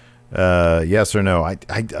match. Yes or no? I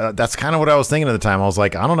that's kind of what I was thinking at the time. I was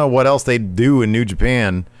like, I don't know what else they'd do in New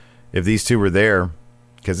Japan if these two were there,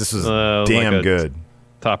 because this was damn like good.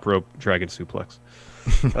 Top rope dragon suplex.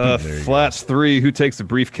 Flats 3, who takes the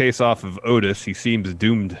briefcase off of Otis? He seems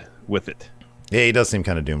doomed with it. Yeah, he does seem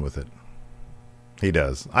kind of doomed with it. He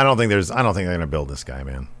does. I don't think they're gonna build this guy,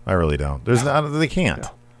 man. I really don't. They can't.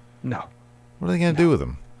 No. What are they gonna do with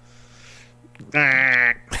him?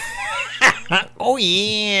 Oh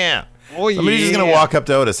yeah. Somebody's just gonna walk up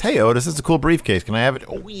to Otis. Hey Otis, it's a cool briefcase. Can I have it?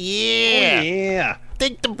 Oh yeah. Oh yeah.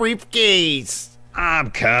 Take the briefcase. I'm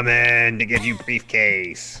coming to give you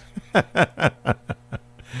briefcase.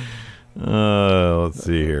 Let's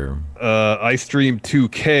see here. iStream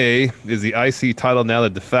 2K is the IC title now the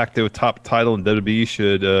de facto top title in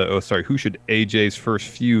WWE. Who should AJ's first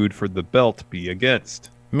feud for the belt be against?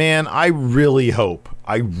 Man, I really hope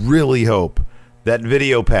that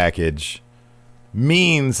video package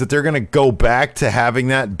means that they're going to go back to having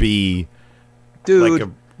that be like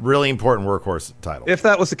a really important workhorse title. If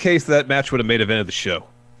that was the case, that match would have made event of the show.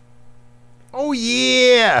 Oh,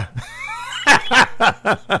 yeah.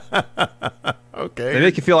 Okay. They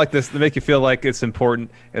make you feel like this. They make you feel like it's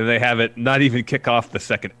important, and they have it not even kick off the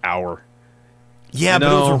second hour. Yeah,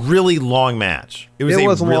 but it was a really long match. It was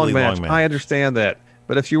a really long match. I understand that.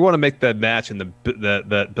 But if you want to make that match and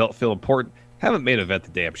that belt feel important, have it main event the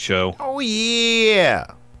damn show. Oh, yeah.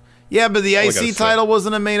 Yeah, but the IC title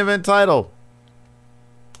wasn't a main event title.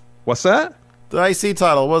 What's that? The IC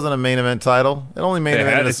title wasn't a main event title. It only main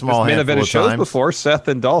evented a small handful of shows before. Seth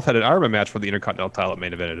and Dolph had an Iron Man match for the Intercontinental title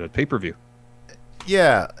main evented at a pay-per-view.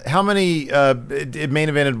 Yeah. How many? It main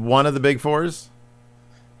evented one of the big fours?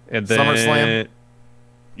 And then, SummerSlam?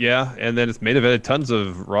 Yeah, and then it's main evented tons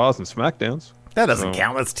of Raws and SmackDowns. That doesn't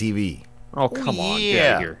count. That's TV. Oh, come on. Get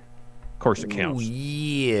out of here. Of course it counts.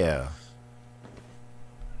 Yeah.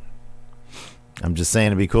 I'm just saying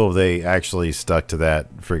it'd be cool if they actually stuck to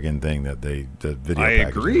that friggin' thing that the video package. I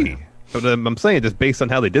agree. But I'm saying just based on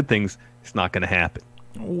how they did things, it's not going to happen.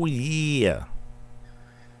 Oh, yeah.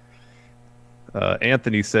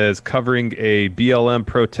 Anthony says, covering a BLM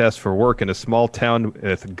protest for work in a small town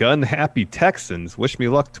with gun-happy Texans. Wish me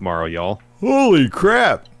luck tomorrow, y'all. Holy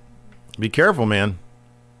crap. Be careful, man.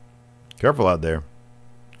 Careful out there.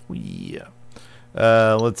 Yeah.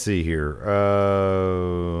 Let's see here.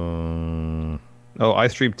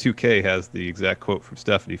 iStream 2K has the exact quote from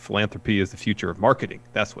Stephanie. Philanthropy is the future of marketing.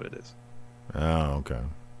 That's what it is. Oh,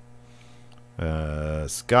 okay.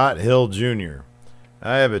 Scott Hill Jr.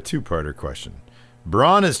 I have a two-parter question.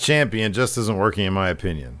 Braun as champion just isn't working in my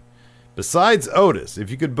opinion. Besides Otis,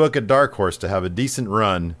 if you could book a dark horse to have a decent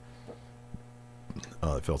run,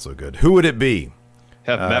 oh, it felt so good. Who would it be?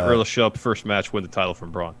 Have Matt Riddle show up first match, win the title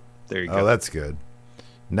from Braun. There you go. Oh, that's good.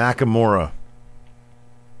 Nakamura.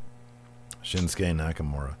 Shinsuke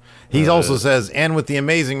Nakamura. He also says, and with the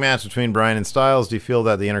amazing match between Bryan and Styles, do you feel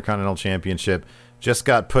that the Intercontinental Championship just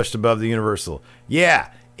got pushed above the Universal? Yeah,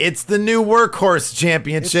 it's the new Workhorse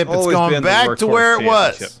Championship. It's going back to where it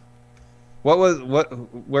was.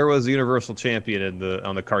 Where was the Universal Champion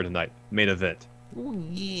on the card tonight? Main event.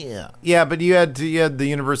 Yeah, but you had the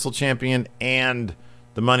Universal Champion and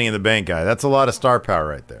the Money in the Bank guy. That's a lot of star power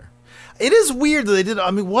right there. It is weird that they did.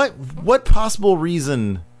 I mean, what possible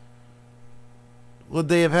reason would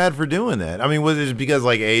they have had for doing that? I mean, was it because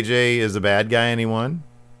like AJ is the bad guy and he won?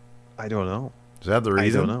 I don't know. Is that the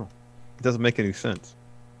reason? I don't know. It doesn't make any sense.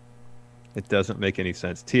 It doesn't make any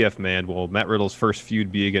sense. TF man, will Matt Riddle's first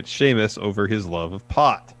feud be against Sheamus over his love of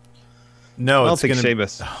pot? No, I don't think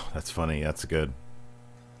Sheamus. Oh, that's funny. That's good.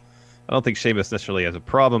 I don't think Sheamus necessarily has a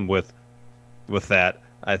problem with that.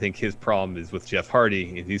 I think his problem is with Jeff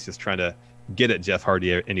Hardy, and he's just trying to get at Jeff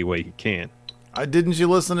Hardy any way he can. Didn't you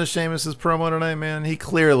listen to Sheamus's promo tonight, man? He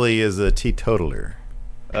clearly is a teetotaler.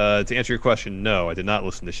 To answer your question, no, I did not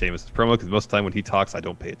listen to Sheamus's promo because most of the time when he talks, I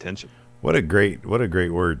don't pay attention. What a great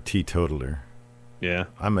word, teetotaler. Yeah.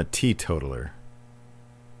 I'm a teetotaler.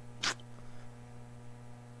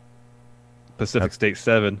 Pacific State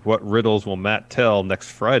 7, what riddles will Matt tell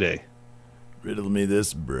next Friday? Riddle me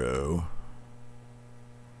this, bro.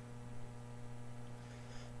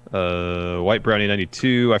 White Brownie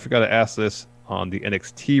 92. I forgot to ask this on the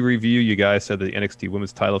NXT review. You guys said that the NXT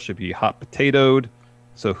women's title should be hot potatoed.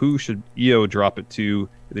 So who should Io drop it to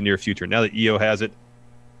in the near future? Now that Io has it,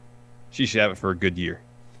 she should have it for a good year.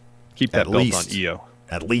 Keep that belt on Io.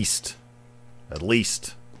 At least. They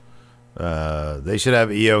should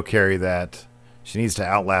have Io carry that. She needs to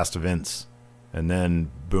outlast Vince. And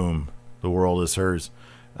then, boom, the world is hers.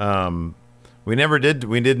 We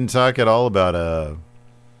didn't talk at all about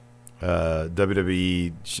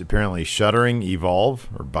WWE apparently shuttering Evolve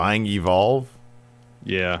or buying Evolve.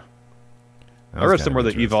 Yeah. I read somewhere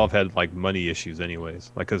that Evolve had like money issues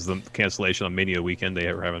anyways. Like because the cancellation on Mania weekend,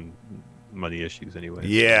 they were having money issues anyways.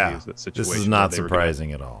 Yeah. This is not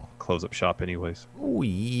surprising at all. Close up shop anyways. Oh,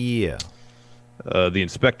 yeah. The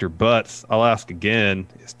Inspector Butts, I'll ask again,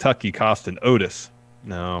 is Tucky costing Otis?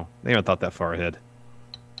 No, they haven't thought that far ahead.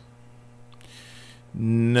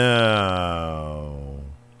 No.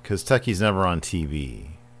 Because Tucky's never on TV.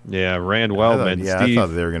 Yeah, Rand Wildman. I thought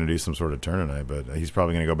they were going to do some sort of turn tonight, but he's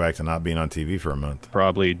probably going to go back to not being on TV for a month.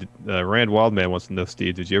 Probably. Rand Wildman wants to know,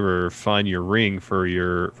 Steve, did you ever find your ring for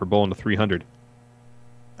bowling to 300?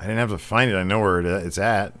 I didn't have to find it. I know where it's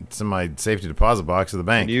at. It's in my safety deposit box of the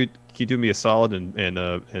bank. Can you do me a solid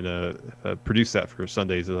and produce that for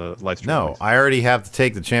Sunday's live stream? No, I already have to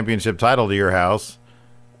take the championship title to your house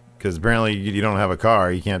because apparently you don't have a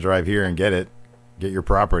car. You can't drive here and get your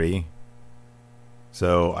property.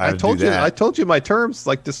 So I told you. I told you my terms.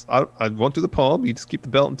 Like this, I won't do the poem. You just keep the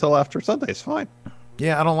belt until after Sunday. It's fine.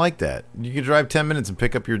 Yeah, I don't like that. You can drive 10 minutes and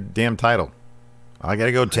pick up your damn title. I got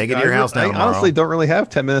to go take it to your house now. I honestly don't really have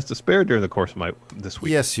 10 minutes to spare during the course of this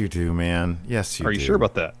week. Yes, you do, man. Yes, you do. Are you sure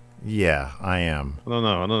about that? Yeah, I am. I don't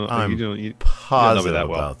know. I'm you positive don't know me that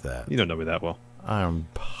well. About that. You don't know me that well. I'm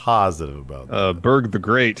positive about that. Berg the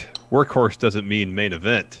Great. Workhorse doesn't mean main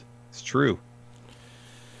event. It's true.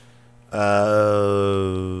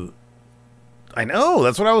 I know.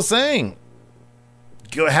 That's what I was saying.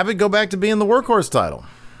 Have it go back to being the Workhorse title.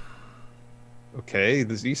 Okay.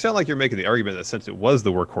 You sound like you're making the argument that since it was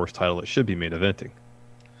the Workhorse title, it should be main eventing.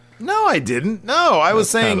 No, I didn't. No, I was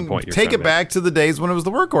saying take it back to the days when it was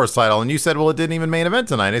the Workhorse title. And you said, well, it didn't even main event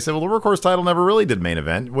tonight. I said, well, the Workhorse title never really did main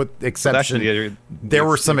event, with exception. There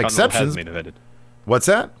were some exceptions. What's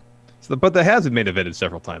that? But that has been main evented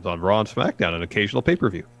several times on Raw and SmackDown, an occasional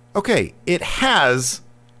pay-per-view. Okay, it has,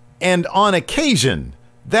 and on occasion.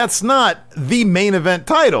 That's not the main event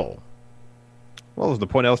title. What was the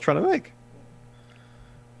point I was trying to make?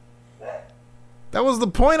 That was the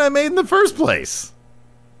point I made in the first place.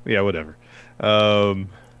 Yeah, whatever.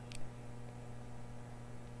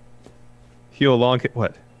 Heal long.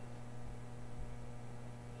 What?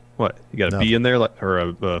 What? You got a bee in there,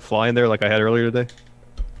 or a fly in there, like I had earlier today?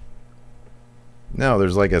 No,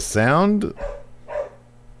 there's like a sound.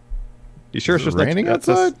 You sure it's just raining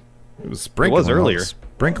outside? It was sprinkling. It was earlier.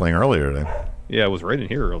 Sprinkling earlier today. Yeah, it was raining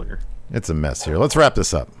here earlier. It's a mess here. Let's wrap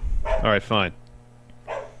this up. All right, fine.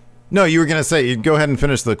 No, you were gonna say. You go ahead and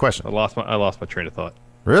finish the question. I lost my train of thought.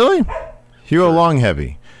 Really? Hugo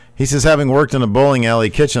Longheavy. He says, having worked in a bowling alley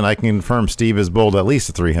kitchen, I can confirm Steve has bowled at least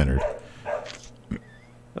a 300.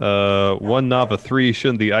 One knob of 3.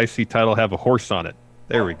 Shouldn't the IC title have a horse on it?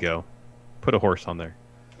 There we go. Put a horse on there.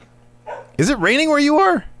 Is it raining where you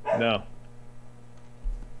are? No.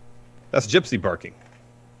 That's Gypsy barking.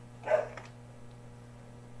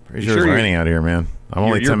 Pretty sure it's raining out here, man. I'm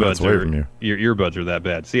only 10 minutes away from you. Your earbuds are that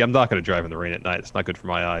bad. See, I'm not going to drive in the rain at night. It's not good for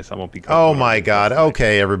my eyes. I won't be. Oh, my God.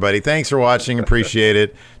 Okay, everybody. Thanks for watching. Appreciate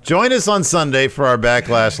it. Join us on Sunday for our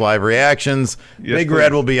Backlash Live reactions. Yes, Big please.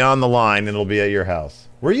 Red will be on the line, and it'll be at your house.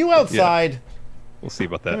 Were you outside? Yeah. We'll see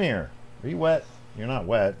about that. Come here. Are you wet? You're not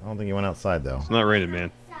wet. I don't think you went outside, though. It's not raining,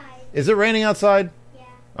 man. Is it raining outside? Yeah.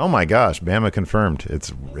 Oh, my gosh. Bama confirmed.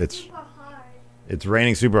 It's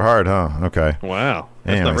raining super hard, huh? Okay. Wow.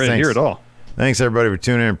 It's Anyways, not raining here at all. Thanks, everybody, for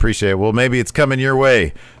tuning in. Appreciate it. Well, maybe it's coming your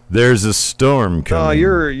way. There's a storm coming. Oh,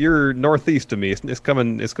 you're northeast of me. It's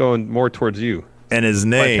coming. It's going more towards you. And his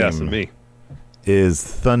Bypassing name me. is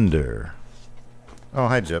Thunder. Oh,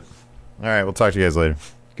 hi, Jip. All right, we'll talk to you guys later.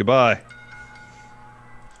 Goodbye.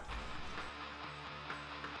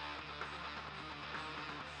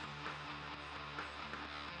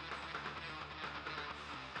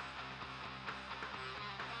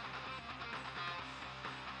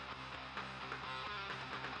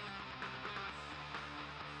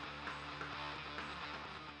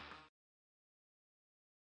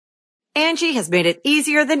 Angie has made it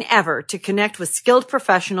easier than ever to connect with skilled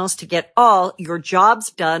professionals to get all your jobs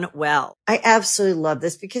done well. I absolutely love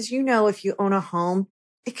this because, you know, if you own a home,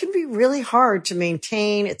 it can be really hard to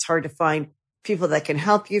maintain. It's hard to find people that can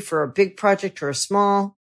help you for a big project or a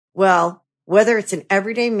small. Well, whether it's in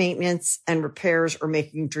everyday maintenance and repairs or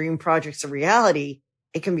making dream projects a reality,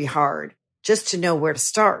 it can be hard just to know where to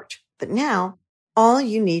start. But now all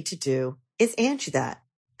you need to do is Angie that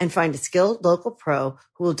and find a skilled local pro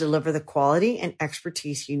who will deliver the quality and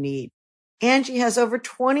expertise you need. Angie has over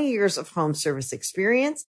 20 years of home service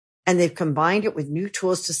experience, and they've combined it with new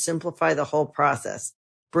tools to simplify the whole process.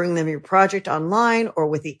 Bring them your project online or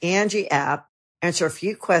with the Angie app, answer a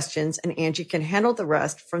few questions, and Angie can handle the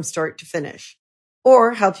rest from start to finish.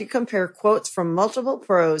 Or help you compare quotes from multiple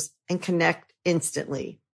pros and connect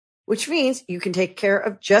instantly, which means you can take care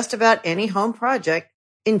of just about any home project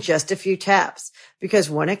in just a few taps. Because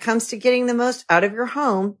when it comes to getting the most out of your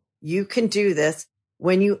home, you can do this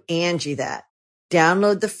when you Angie that.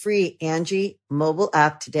 Download the free Angie mobile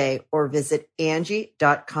app today or visit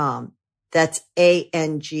Angie.com. That's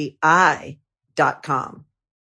ANGI.com.